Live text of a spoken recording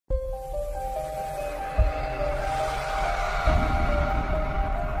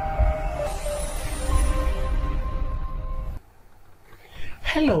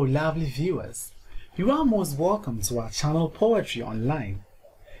Hello lovely viewers, you are most welcome to our channel Poetry Online.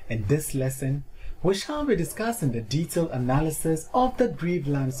 In this lesson, we shall be discussing the detailed analysis of the Grieved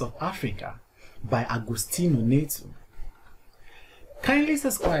Lands of Africa by Agostinho Neto. Kindly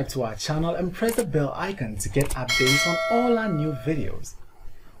subscribe to our channel and press the bell icon to get updates on all our new videos.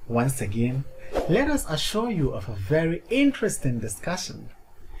 Once again, let us assure you of a very interesting discussion.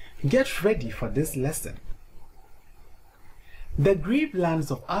 Get ready for this lesson. The Grieved Lands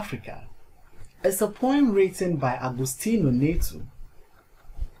of Africa is a poem written by Agostinho Neto.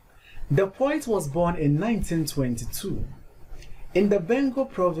 The poet was born in 1922 in the Bengo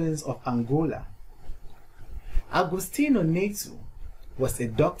province of Angola. Agostinho Neto was a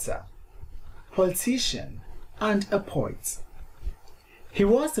doctor, politician, and a poet. He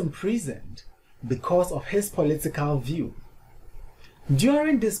was imprisoned because of his political view.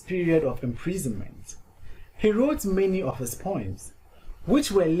 During this period of imprisonment, he wrote many of his poems, which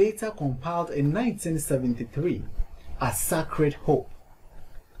were later compiled in 1973 as Sacred Hope.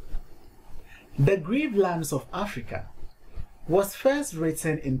 The Grieved Lands of Africa was first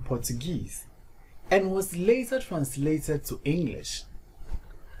written in Portuguese and was later translated to English.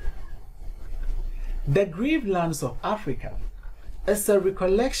 The Grieved Lands of Africa is a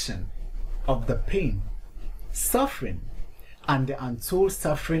recollection of the pain, suffering, and the untold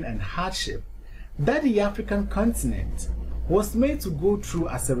suffering and hardship that the African continent was made to go through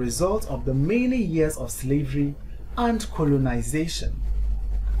as a result of the many years of slavery and colonization.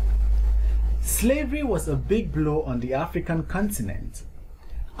 Slavery was a big blow on the African continent,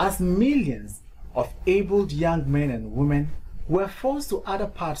 as millions of abled young men and women were forced to other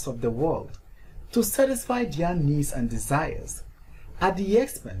parts of the world to satisfy their needs and desires at the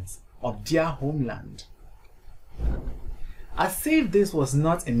expense of their homeland. As if this was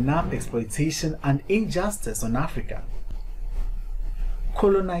not enough exploitation and injustice on Africa,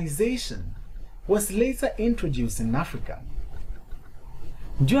 colonization was later introduced in Africa.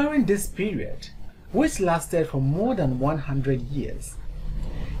 During this period, which lasted for more than 100 years,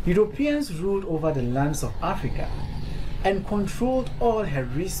 Europeans ruled over the lands of Africa and controlled all her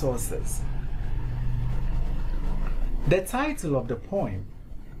resources. The title of the poem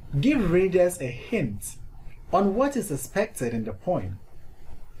gives readers a hint on what is expected in the poem.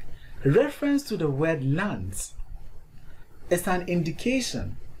 Reference to the word lands is an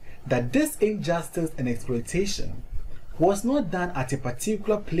indication that this injustice and exploitation was not done at a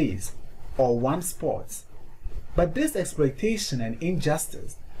particular place or one spot, but this exploitation and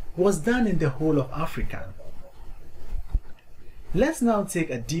injustice was done in the whole of Africa. Let's now take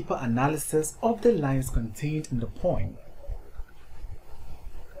a deeper analysis of the lines contained in the poem.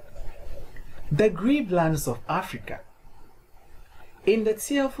 The Grieved Lands of Africa. In the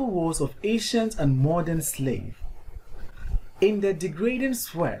tearful woes of ancient and modern slave, in the degrading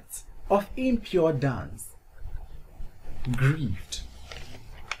sweat of impure dance, grieved.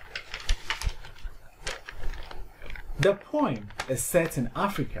 The poem is set in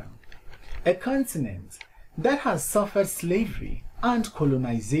Africa, a continent that has suffered slavery and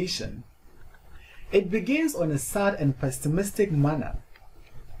colonization. It begins on a sad and pessimistic manner.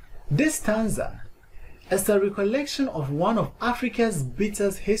 This stanza is a recollection of one of Africa's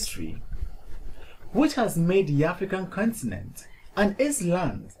bitterest history, which has made the African continent and its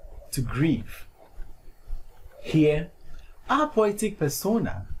land to grieve. Here, our poetic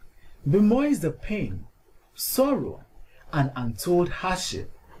persona bemoans the pain, sorrow, and untold hardship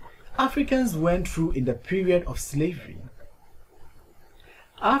Africans went through in the period of slavery.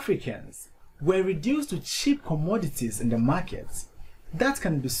 Africans were reduced to cheap commodities in the markets that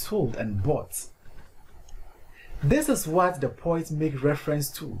can be sold and bought. This is what the poet makes reference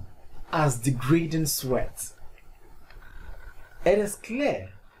to as degrading sweat. It is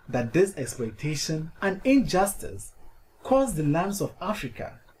clear that this exploitation and injustice caused the lands of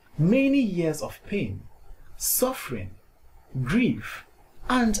Africa many years of pain, suffering, grief,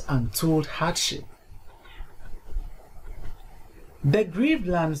 and untold hardship. The Grieved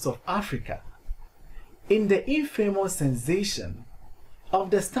Lands of Africa, in the infamous sensation of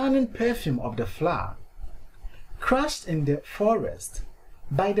the stunning perfume of the flower, crushed in the forest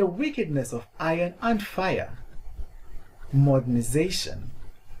by the wickedness of iron and fire, modernization,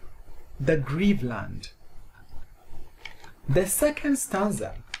 the Grieved Land. The second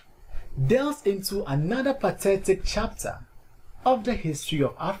stanza delves into another pathetic chapter of the history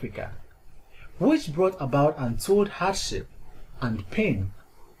of Africa, which brought about untold hardship and pain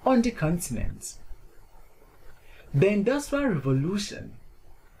on the continent. The Industrial Revolution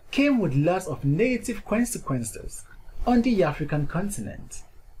came with lots of negative consequences on the African continent.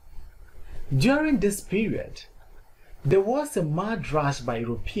 During this period, there was a mad rush by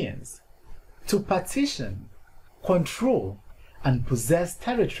Europeans to partition, control, and possess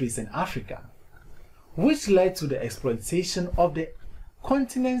territories in Africa, which led to the exploitation of the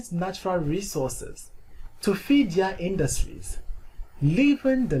continent's natural resources to feed their industries,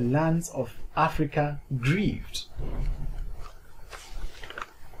 leaving the lands of Africa grieved.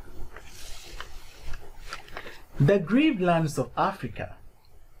 The grieved lands of Africa,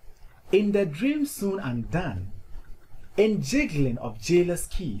 in the dream soon undone, in jiggling of jailers'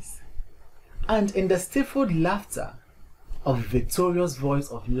 keys, and in the stifled laughter of victorious voice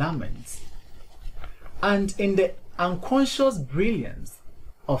of laments, and in the unconscious brilliance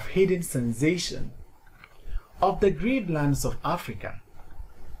of hidden sensation of the grieved lands of Africa.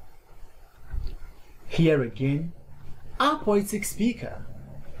 Here again, our poetic speaker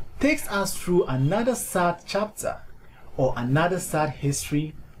takes us through another sad chapter or another sad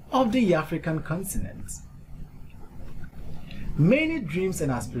history of the African continent. Many dreams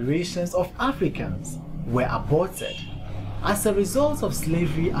and aspirations of Africans were aborted as a result of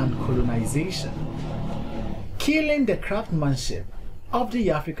slavery and colonization, killing the craftsmanship of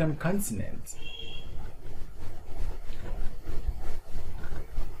the African continent.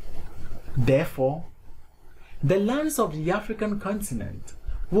 Therefore, the lands of the African continent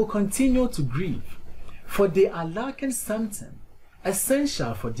will continue to grieve, for they are lacking something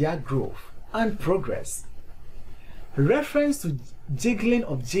essential for their growth and progress. Reference to jiggling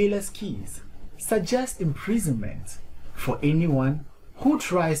of jailers' keys suggests imprisonment for anyone who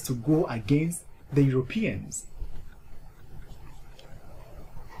tries to go against the Europeans.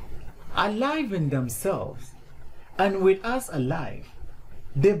 Alive in themselves, and with us alive,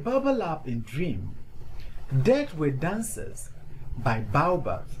 they bubble up in dream, decked with dances by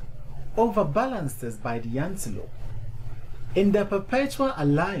baobabs, overbalanced by the antelope, in the perpetual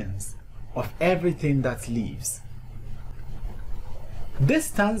alliance of everything that lives. This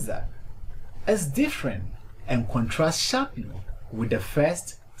stanza is different and contrasts sharply with the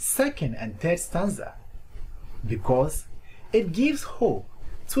first, second, and third stanza because it gives hope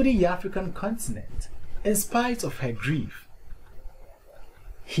to the African continent in spite of her grief.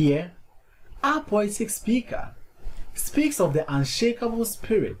 Here, our poetic speaker speaks of the unshakable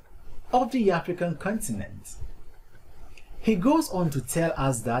spirit of the African continent. He goes on to tell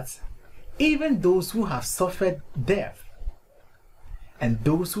us that even those who have suffered death and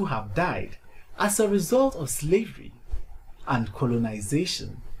those who have died as a result of slavery and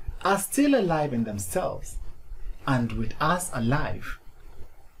colonization are still alive in themselves and with us alive.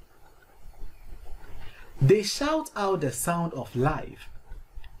 They shout out the sound of life,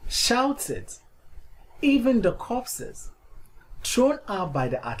 shout it, even the corpses thrown up by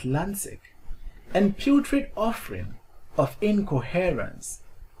the Atlantic and putrid offering of incoherence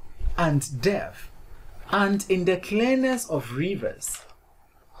and death, and in the clearness of rivers.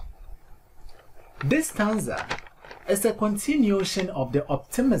 This stanza is a continuation of the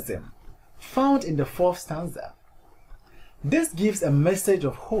optimism found in the fourth stanza. This gives a message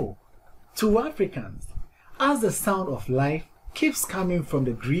of hope to Africans as the sound of life keeps coming from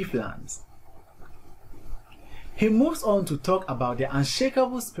the grieved lands. He moves on to talk about the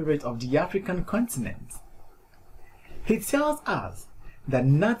unshakable spirit of the African continent. He tells us that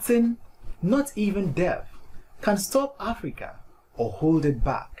nothing, not even death, can stop Africa or hold it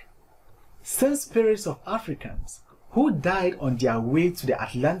back. Some spirits of Africans who died on their way to the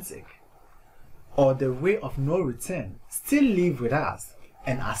Atlantic or the way of no return still live with us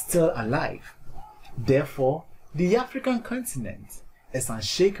and are still alive. Therefore, the African continent is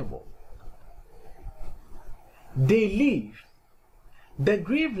unshakable. They live, the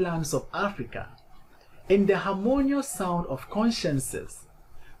grieved lands of Africa, in the harmonious sound of consciences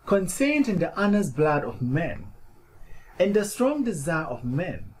contained in the honest blood of men, in the strong desire of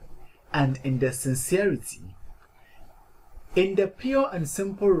men, and in the sincerity, in the pure and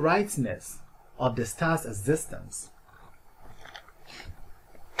simple rightness of the star's existence.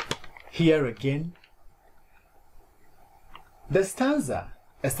 Here again, the stanza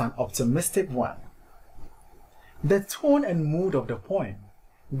is an optimistic one. The tone and mood of the poem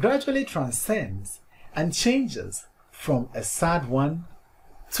gradually transcends and changes from a sad one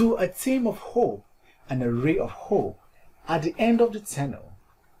to a theme of hope and a ray of hope at the end of the tunnel.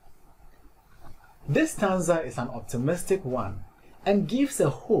 This stanza is an optimistic one and gives a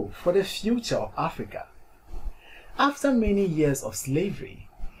hope for the future of Africa. After many years of slavery,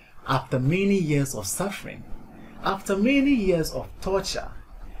 after many years of suffering, after many years of torture,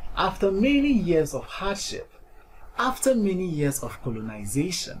 after many years of hardship, after many years of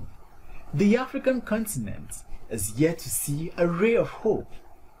colonization, the African continent is yet to see a ray of hope.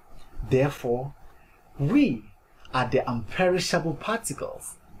 Therefore, we, are the imperishable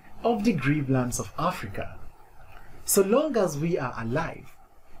particles of the grieved lands of Africa. So long as we are alive,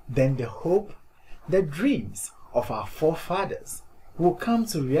 then the hope, the dreams of our forefathers will come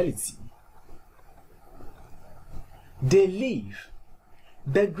to reality. They live,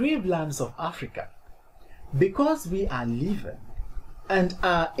 the grieved lands of Africa, because we are living and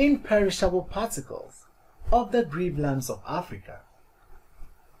are imperishable particles of the grieved lands of Africa.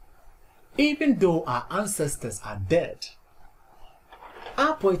 Even though our ancestors are dead,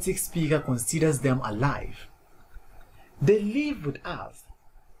 our poetic speaker considers them alive. They live with us.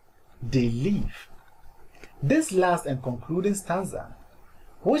 They live. This last and concluding stanza,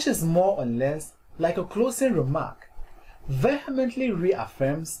 which is more or less like a closing remark, vehemently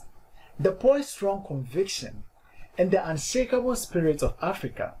reaffirms the poet's strong conviction and the unshakable spirit of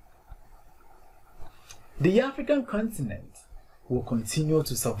Africa. The African continent will continue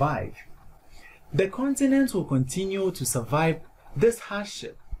to survive. The continent will continue to survive this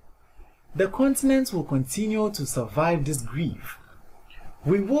hardship. The continent will continue to survive this grief.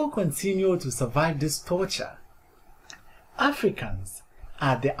 We will continue to survive this torture. Africans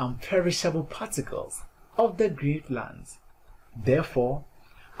are the imperishable particles of the grieved lands. Therefore,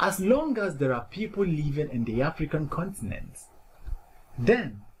 as long as there are people living in the African continent,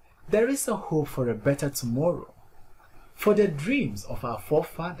 then there is a hope for a better tomorrow, for the dreams of our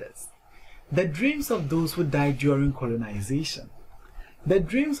forefathers, the dreams of those who died during colonization, the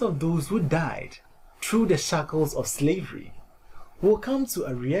dreams of those who died through the shackles of slavery will come to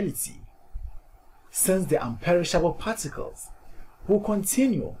a reality, since the imperishable particles will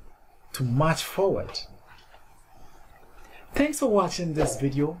continue to march forward. Thanks for watching this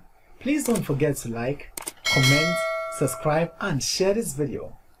video. Please don't forget to like, comment, subscribe and share this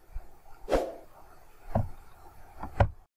video.